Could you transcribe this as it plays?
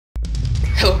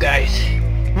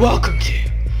Welcome to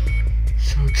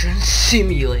Surgeon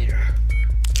Simulator.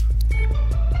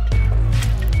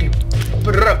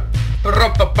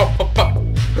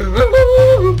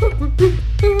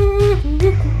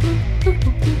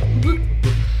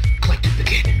 Click to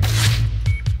begin.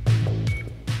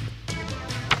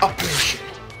 Operation.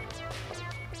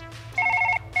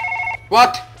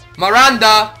 What?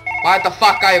 Miranda? Why the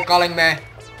fuck are you calling me?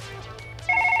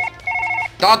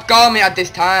 Don't call me at this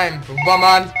time,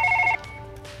 woman.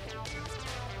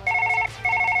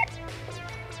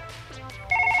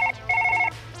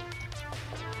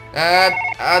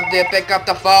 How do you pick up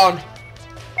the phone?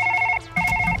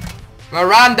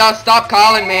 Miranda, stop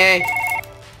calling me.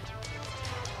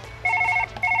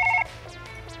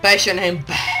 Patient him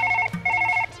back.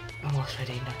 Almost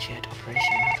ready, not yet.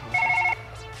 Operation not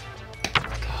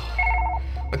over. Go.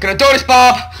 We're gonna do this,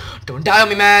 Bob. Don't die on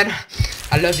me, man.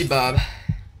 I love you, Bob.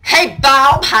 Hey,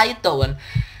 Bob, how you doing?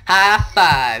 High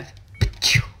five.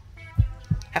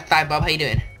 High five, Bob. How you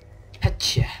doing?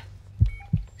 Hatcha.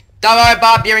 Don't worry,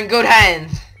 Bob, you're in good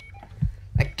hands.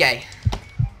 Okay.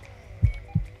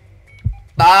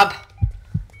 Bob,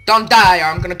 don't die or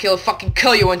I'm gonna fucking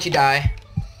kill you once you die.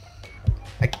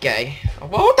 Okay.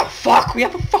 What the fuck? We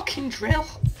have a fucking drill.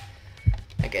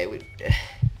 Okay, we...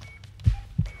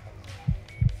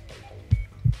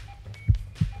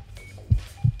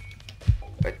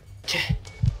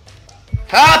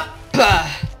 Hop!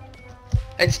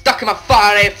 It's stuck in my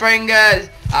fiery fingers.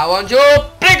 I want you,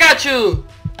 Pikachu!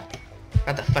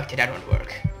 How the fuck did that one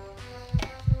work?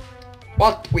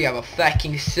 What? We have a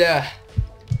fucking sir.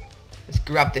 Let's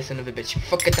grab this son of a bitch.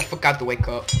 Get the fuck out the way,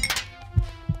 cop.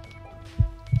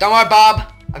 Don't worry,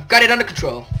 Bob. I've got it under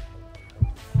control.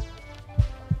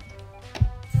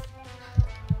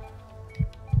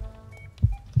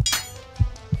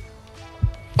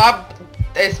 Bob,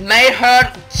 this may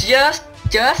hurt just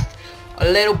a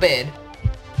little bit.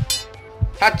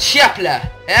 Hachapla,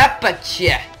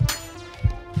 apacha.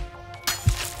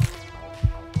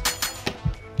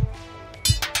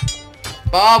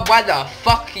 Bob, why the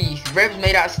fuck are these ribs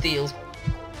made out of steel?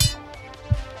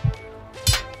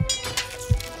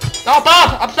 No,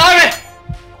 Bob, I'm sorry.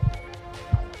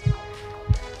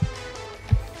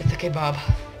 It's okay, Bob.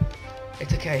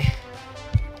 It's okay.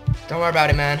 Don't worry about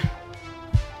it, man.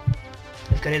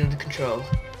 I've got it under control.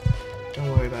 Don't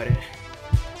worry about it.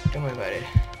 Don't worry about it.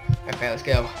 Okay, let's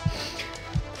go.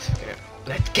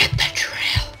 Let's get the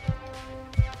trail.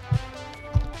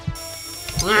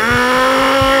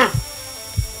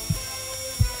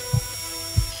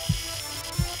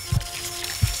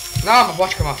 No, my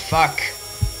watch, come on, fuck.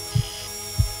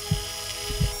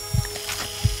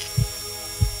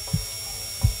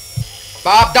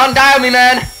 Bob, don't die on me,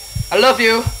 man. I love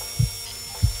you.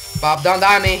 Bob, don't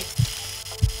die on me.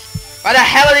 Why the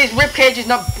hell are these rib cages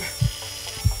not...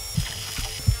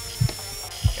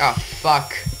 Oh,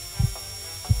 fuck.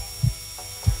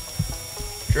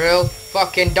 Drill,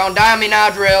 fucking don't die on me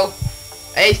now, Drill.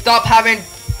 Hey, stop having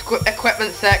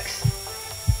equipment sex.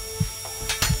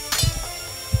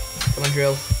 Come on,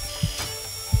 Drill.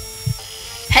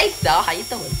 Hey, sir, how you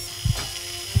doing?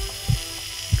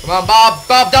 Come on, Bob.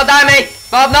 Bob, don't die on me.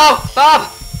 Bob, no.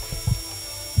 Bob.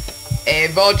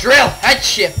 Evo Drill.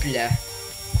 Headship.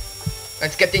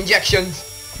 Let's get the injections.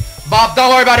 Bob, don't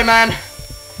worry about it, man.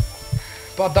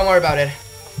 Bob, don't worry about it.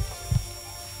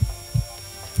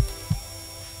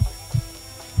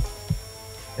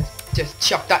 Let's just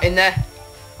chuck that in there.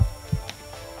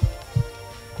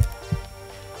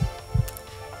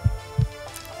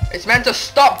 It's meant to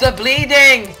stop the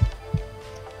bleeding.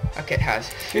 Okay, it has.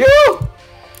 Phew!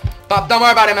 Bob, don't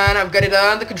worry about it, man. I've got it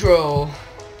under control.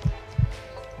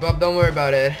 Bob, don't worry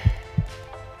about it.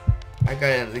 I got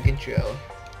it under control.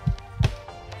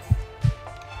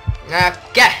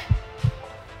 Okay.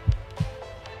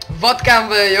 What can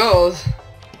we use?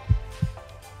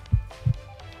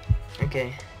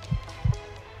 Okay.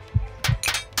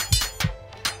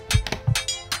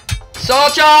 So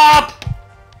chop!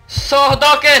 So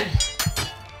ducking!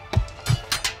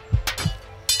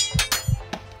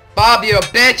 Bob, you a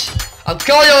bitch! I'll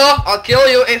kill you! I'll kill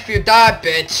you if you die,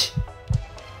 bitch!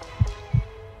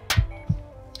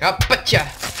 I'll put ya!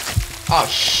 Oh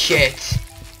shit!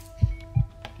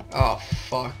 Oh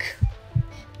fuck!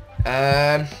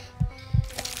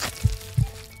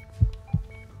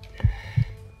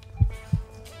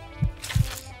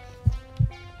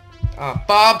 Oh,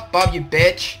 Bob, you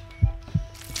bitch!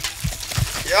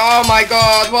 Oh my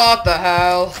god, what the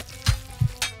hell?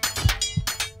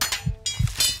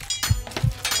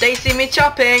 They see me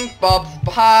chopping Bob's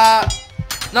heart.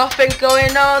 Nothing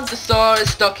going on, the sword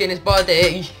is stuck in his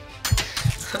body.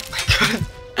 Oh my god.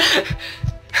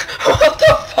 What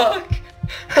the fuck?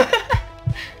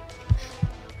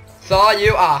 saw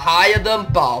you are higher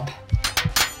than Bob.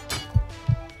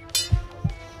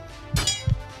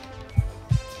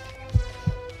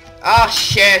 Oh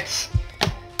shit!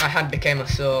 My hand became a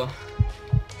sore.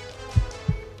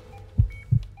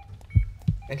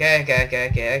 Okay.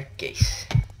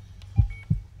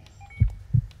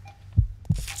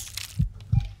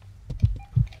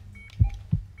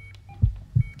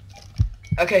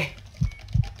 Okay.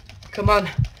 Come on.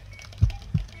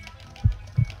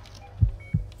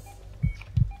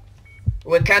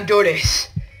 We can't do this.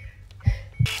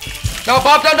 No,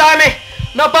 Bob, don't die on me!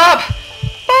 No, Bob!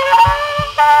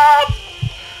 Bob!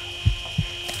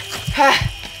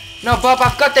 No, Bob,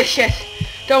 I've got this shit.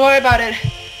 Don't worry about it.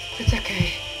 It's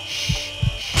okay. Shh.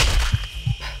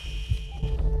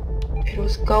 It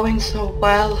was going so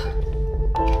well.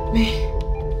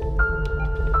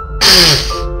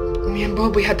 Me and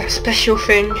Bob, we had that special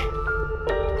thing.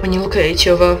 When you look at each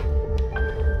other,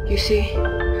 you see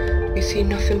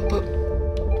nothing but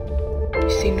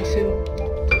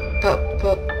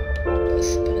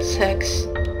sex.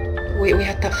 We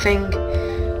had that thing.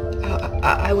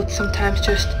 I would sometimes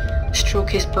just stroke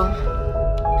his bum.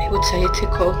 He would say it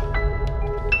tickle.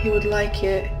 He would like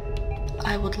it.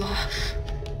 I would laugh.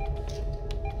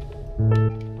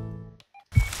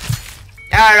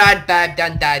 Alright, Bob,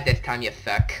 don't die this time, you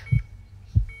fuck.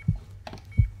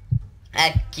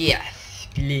 Yes,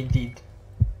 splendid.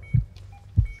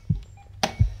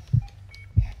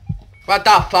 What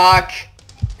the fuck?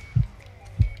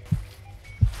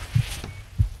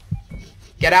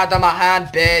 Get out of my hand,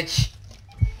 bitch.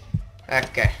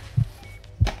 Okay.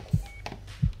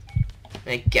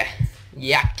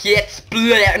 Yeah, get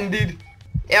splendid.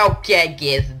 Okay,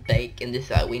 guess bacon this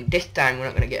Halloween. This time we're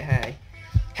not gonna get high.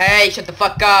 Hey, shut the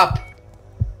fuck up.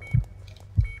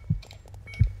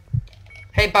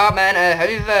 Hey Bob, man, have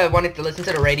you ever wanted to listen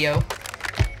to the radio?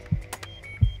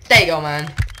 There you go,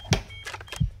 man.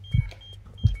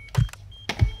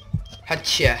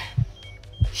 Hatcha.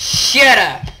 Shut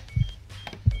up.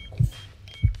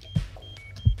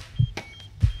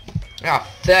 Oh,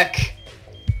 fuck.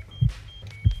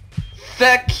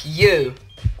 Fuck you.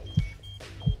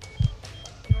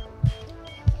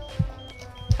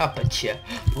 How about you?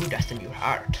 Ooh, that's a new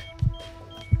heart.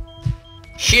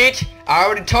 Shit! I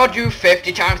already told you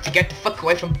 50 times to get the fuck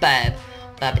away from Bob.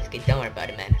 Bob, it's good. Don't worry about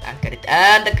it, man. I got it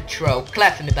under control.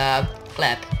 Clap for me, Bob.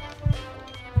 Clap.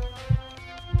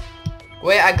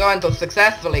 Where I going to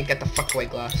successfully get the fuck away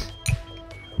glass.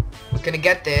 We're gonna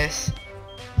get this.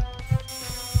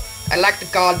 I like to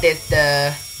call this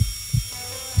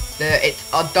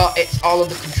it's all of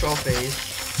the control phase.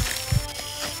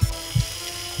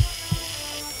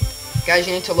 Guys,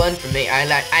 you need to learn from me. I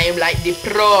am like the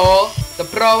pro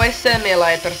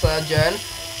simulator surgeon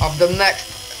of the next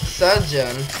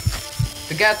surgeon.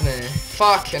 To get me.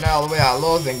 Fucking hell, we are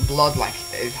losing blood like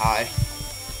it is high.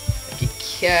 Like you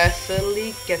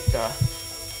carefully get the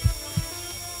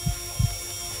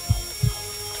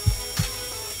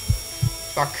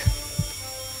fuck.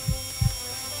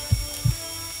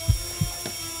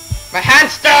 My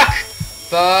hand's stuck!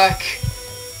 Fuck.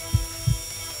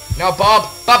 No, Bob.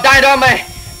 Bob, die on me!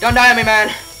 Don't die on me,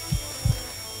 man.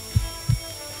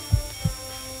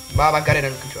 Bob, I got it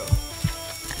under control.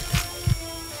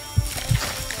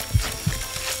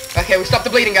 Okay, we stopped the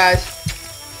bleeding, guys.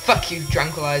 Fuck you,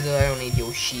 tranquilizer. I don't need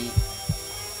your shit.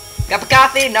 Got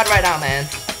McCarthy? Not right now, man.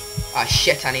 Ah,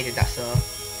 shit, I needed that, so.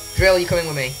 Drill, you coming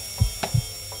with me?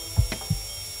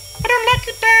 I don't like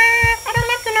you there. I don't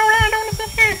like you no, I don't want to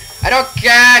sit here. I don't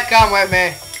care. Come with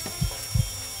me.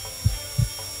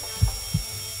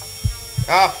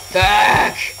 Oh,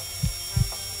 fuck.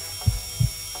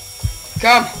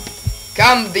 Come.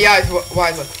 Come, the eyes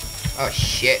wise one. Oh,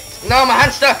 shit. No, my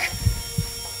hand's stuck.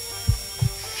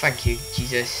 Thank you,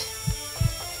 Jesus.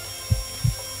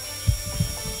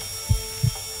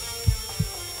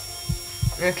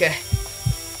 Okay.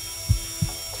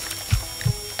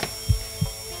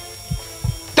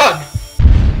 Done!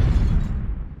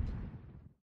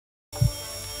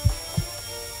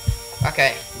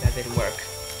 Okay, that didn't work.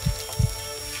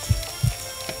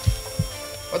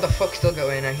 What the fuck's still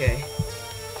going? Okay.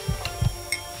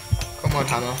 Come on,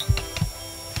 hammer.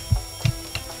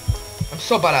 I'm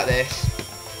so bad at this.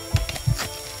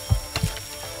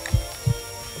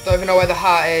 I don't even know where the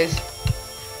heart is.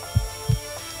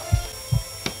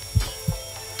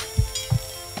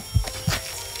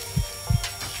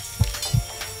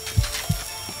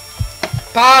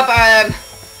 Bob,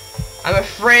 I'm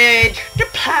afraid the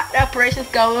operation's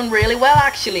going really well,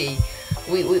 actually.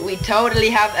 We totally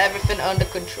have everything under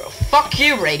control. Fuck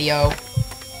you, radio.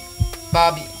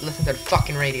 Bob, listen to the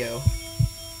fucking radio.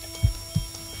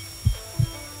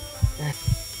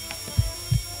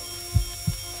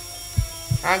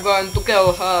 I'm going to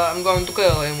kill her. I'm going to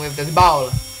kill him with this ball.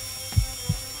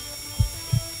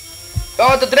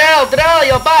 Oh, the drill,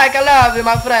 you're back. I love you,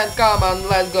 my friend. Come on,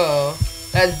 let's go.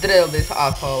 Let's drill this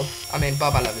asshole. I mean,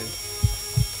 Bob, I love you.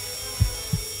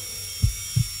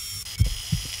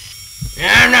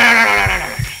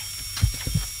 No.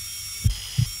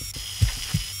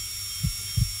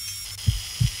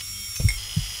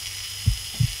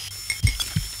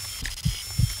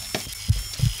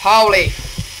 Holy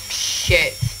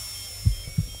shit.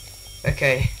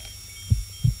 Okay.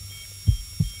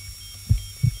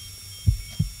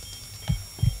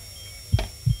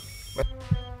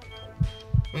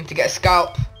 We need to get a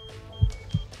scalp.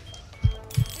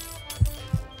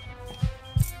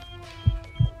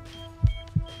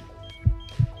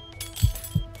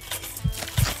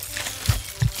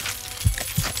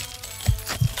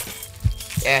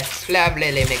 Yes,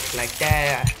 lovely mix like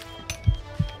that.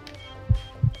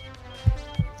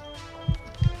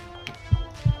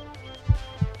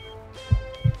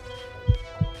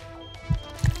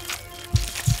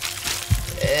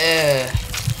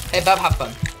 Hey Bob, have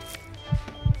fun.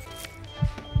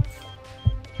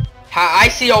 I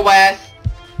see your ass.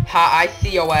 I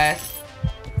see your ass.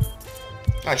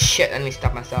 Oh shit, let me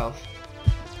stop myself.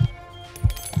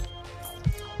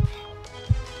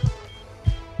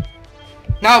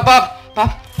 No, Bob,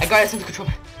 I got it under control.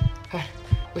 Come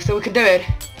on, we can do it.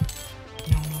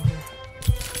 No,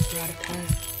 we're out of time.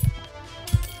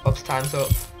 Bob's time's up.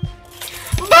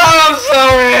 Bob, I'm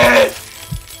sorry.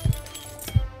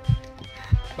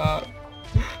 Bob,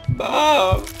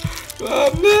 no!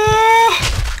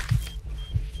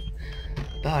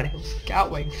 But it was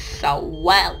going so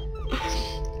well.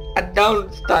 I don't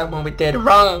understand what we did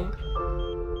wrong.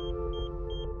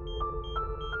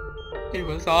 It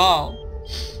was all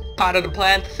part of the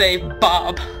plan to save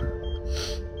Bob.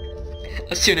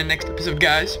 I'll see you in the next episode,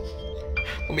 guys,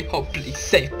 when we hopefully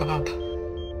save Bob.